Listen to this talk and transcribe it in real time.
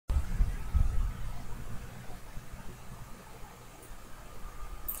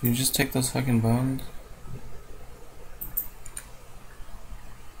Can you just take those fucking bones?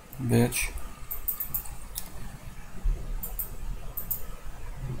 Bitch.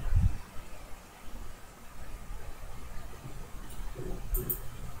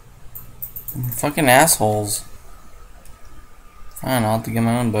 Fucking assholes. Fine, I'll have to get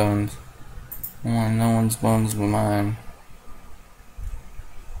my own bones. I don't want no one's bones but mine.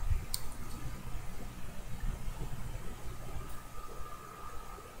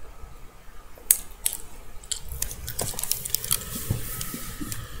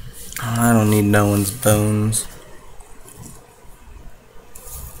 I don't need no one's bones.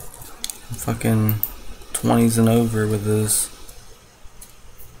 I'm fucking 20s and over with this.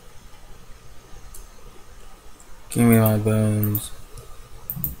 Give me my bones.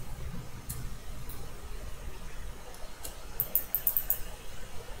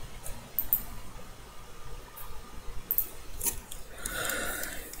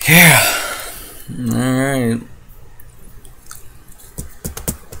 Yeah. Alright.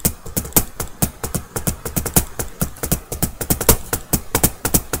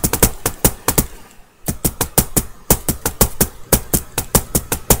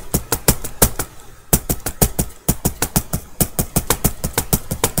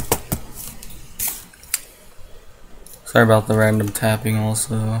 Sorry about the random tapping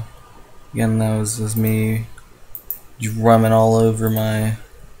also. Again, that was just me drumming all over my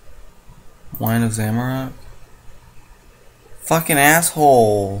wine of Zamorak. Fucking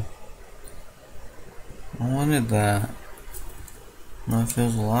asshole! I wanted that. I don't know if it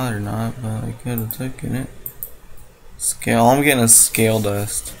was a lot or not, but I could have taken it. Scale. I'm getting a scale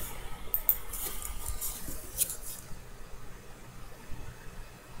dust.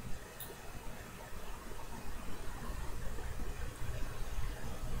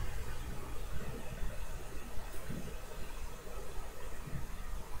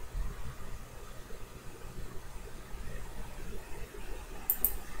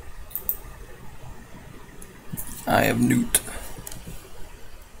 I have Newt.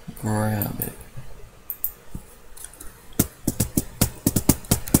 Grab it.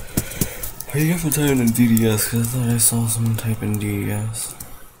 Are you guys typing in DDS? Cause I thought I saw someone type in DDS.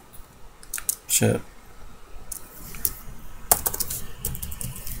 Shit.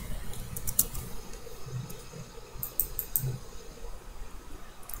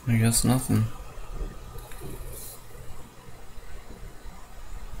 I guess nothing.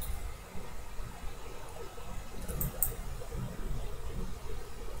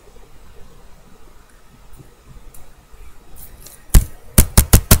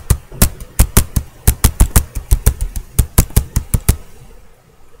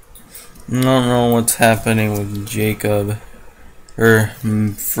 I don't know what's happening with Jacob or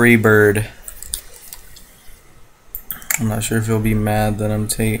FreeBird. I'm not sure if he'll be mad that I'm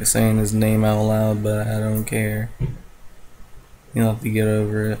saying his name out loud, but I don't care. You'll have to get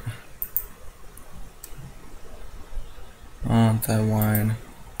over it. I want that wine.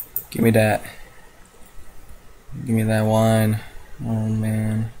 Give me that. Give me that wine. Oh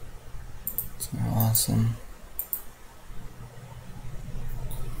man. It's awesome.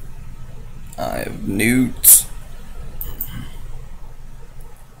 I have newts.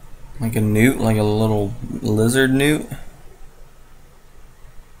 Like a newt, like a little lizard newt.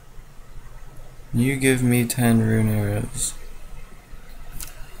 You give me 10 rune arrows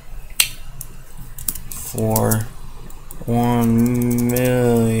for $1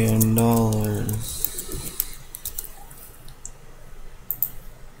 million.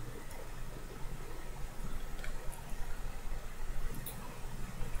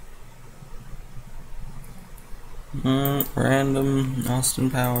 Random Austin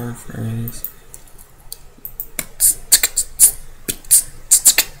Power phrase.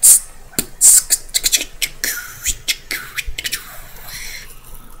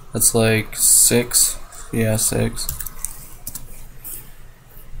 That's like 6. Yeah, 6.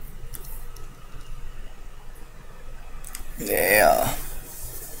 Yeah.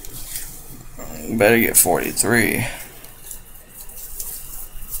 Better get 43.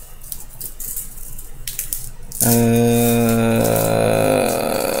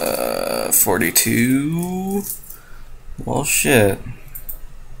 42. Well, shit.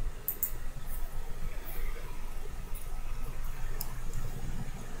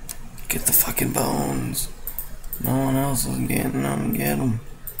 Get the fucking bones. No one else is getting them. Get them.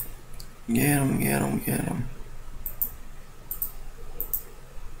 Get them, get them, get them.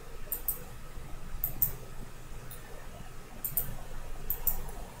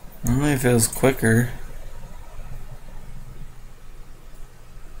 Only if it was quicker.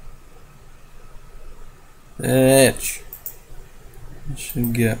 Bitch. It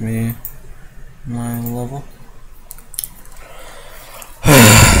should get me my level.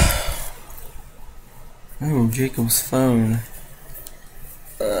 Oh, Jacob's phone.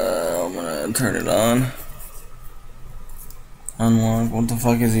 I'm gonna turn it on. Unlock. What the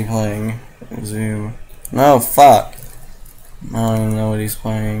fuck is he playing? Zoom. No, fuck. I don't even know what he's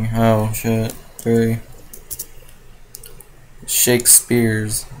playing. Oh, shit. Very.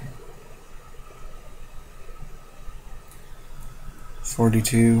 Shakespeare's.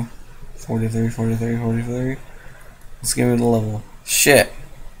 42, 43, 43, 43. Let's give me the level. Shit.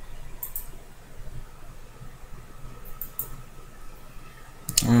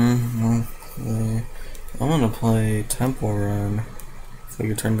 I'm gonna play Temple Run. If I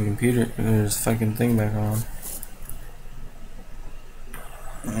could turn the computer, this fucking thing back on.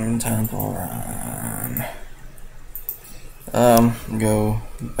 Temple Run. Go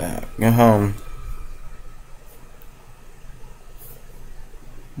back. Go home.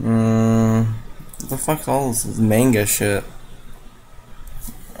 What the fuck's all this manga shit?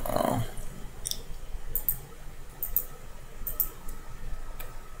 Oh.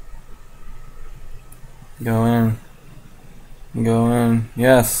 Go in. Go in.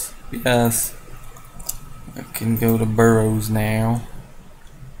 Yes. Yes. I can go to Burrows now.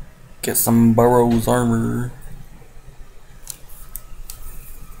 Get some Burrows armor.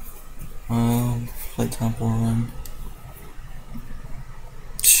 Play Temple Run.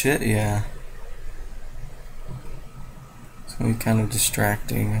 Shit, yeah. It's gonna be kind of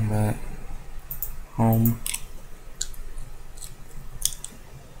distracting, but home.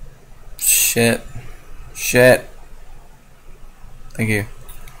 Shit. Shit. Thank you.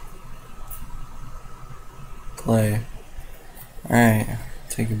 Play. Alright.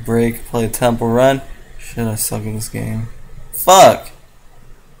 Take a break. Play Temple Run. Shit, I suck at this game. Fuck!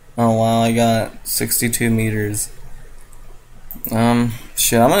 Oh wow, I got 62 meters.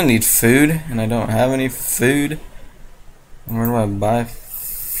 Shit, I'm gonna need food, and I don't have any food. Where do I buy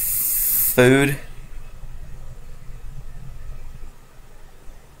food?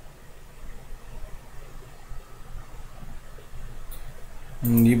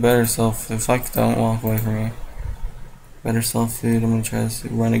 You better sell food. Fuck, don't walk away from me. Better sell food. I'm gonna try to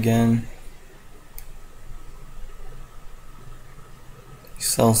run again. You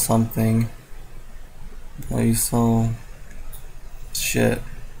sell something. Oh, you sell shit.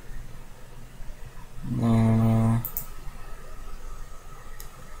 No.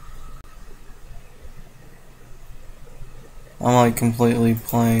 I'm like completely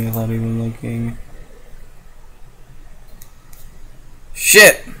playing without even looking.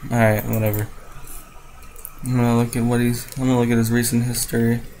 Shit! Alright, whatever. I'm gonna look at I'm gonna look at his recent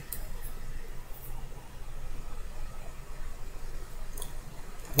history.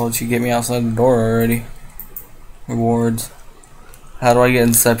 Why don't you get me outside the door already? Rewards. How do I get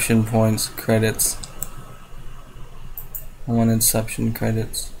Inception points? Credits. I want Inception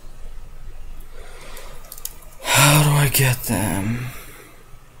credits. How do I get them?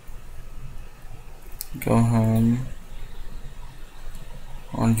 Go home.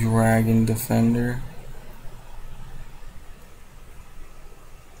 On Dragon Defender.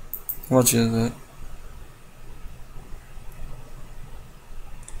 How much is it?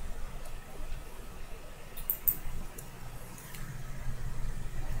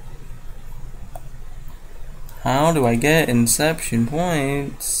 How do I get Inception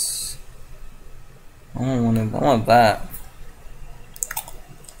points? I want that.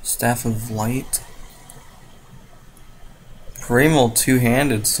 Staff of Light. Primal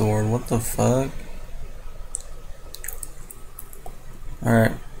two-handed sword. What the fuck?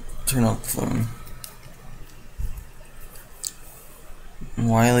 Alright, turn off the phone.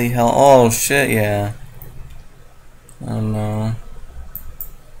 Wily Hell. Oh shit, yeah. Oh no.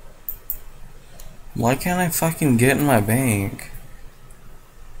 Why can't I fucking get in my bank?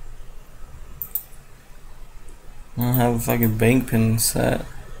 I don't have a fucking bank pin set.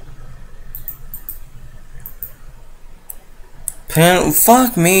 Pin?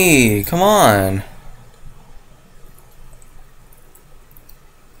 Fuck me! Come on!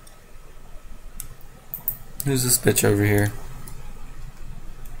 Who's this bitch over here?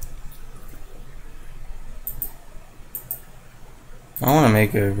 I want a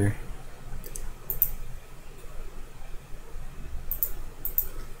makeover.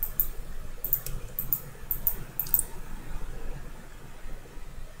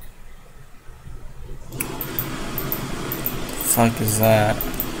 Fuck is that?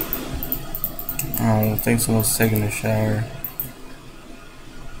 Oh, I think someone's taking a shower.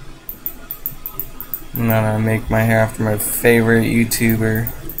 I'm gonna make my hair after my favorite YouTuber.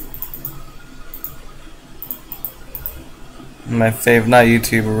 My favorite, not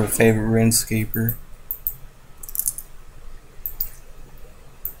YouTuber, but favorite RuneScaper.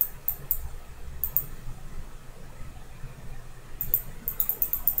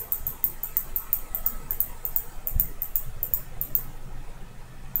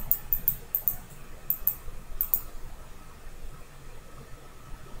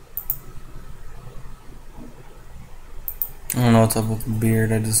 I don't know what's up with the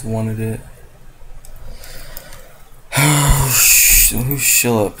beard, I just wanted it. Who's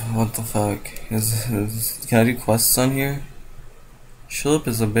Shillip? What the fuck? Can I do quests on here? Shillip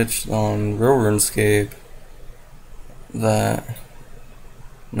is a bitch on real RuneScape that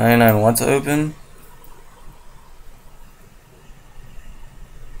 99 wants to open.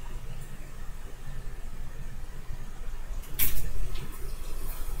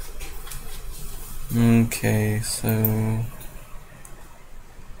 Okay, so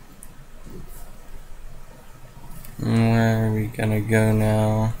where are we gonna go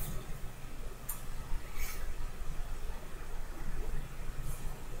now?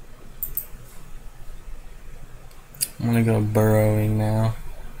 I'm gonna go burrowing now.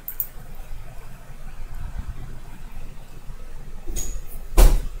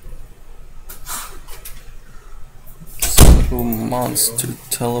 So monster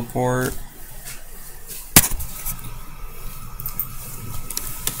teleport.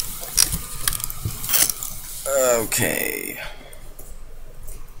 Okay.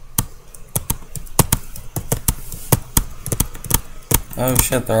 Oh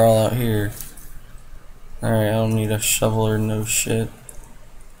shit, they're all out here. Alright, I don't need a shovel or no shit.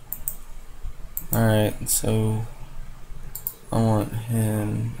 Alright, so I want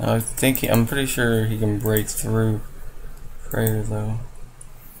him. I'm pretty sure he can break through prayer though.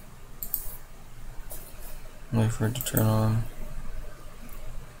 Wait for it to turn on.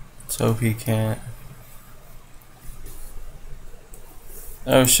 Let's hope he can't.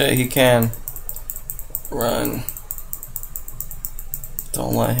 Oh shit, he can. Run.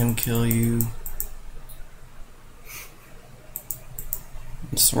 Don't let him kill you.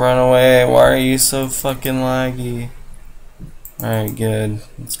 Just run away. Why are you so fucking laggy? Alright, good.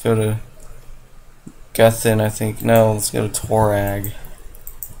 Let's go to Guthin, I think. No, let's go to Torag.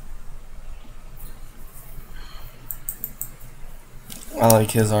 I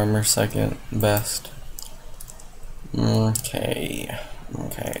like his armor second best. Okay.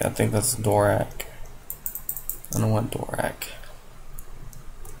 Okay, I think that's Dorak. I don't want Dorak.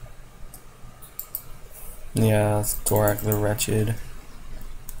 Yeah, that's Dorak the Wretched.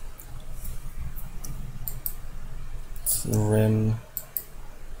 It's the Rim.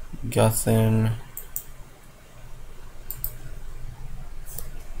 Guthin.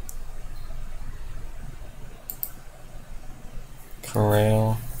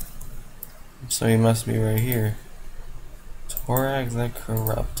 Corral. So he must be right here. Torag the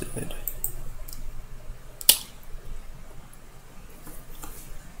Corrupted.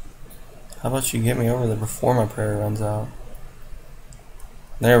 How about you get me over there before my prayer runs out?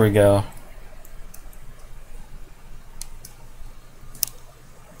 There we go.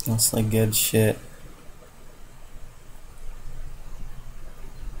 That's like good shit.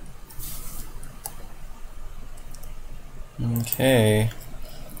 Okay.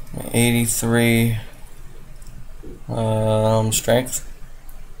 83 strength,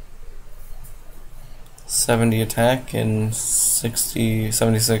 70 attack, and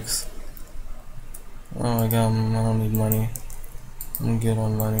 76. Oh my god, I don't need money. I'm good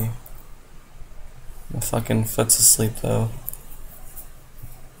on money. My fucking foot's asleep though.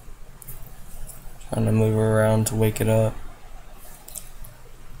 Trying to move her around to wake it up.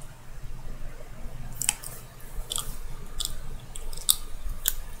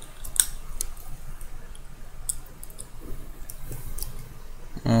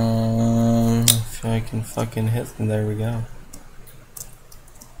 If I can fucking hit them, there we go.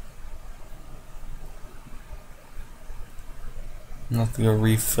 I'm gonna have to go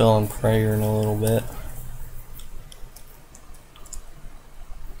refill and prayer in a little bit.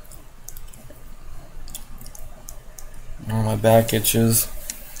 Oh, my back itches.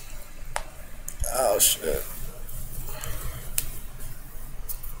 Oh shit.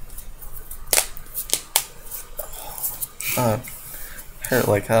 Oh, hurt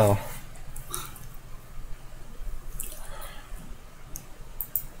like hell.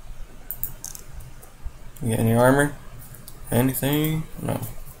 You got any armor? Anything? No.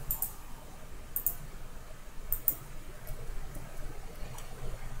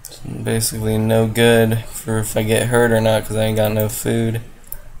 It's basically no good for if I get hurt or not because I ain't got no food.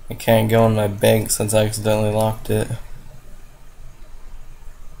 I can't go in my bank since I accidentally locked it.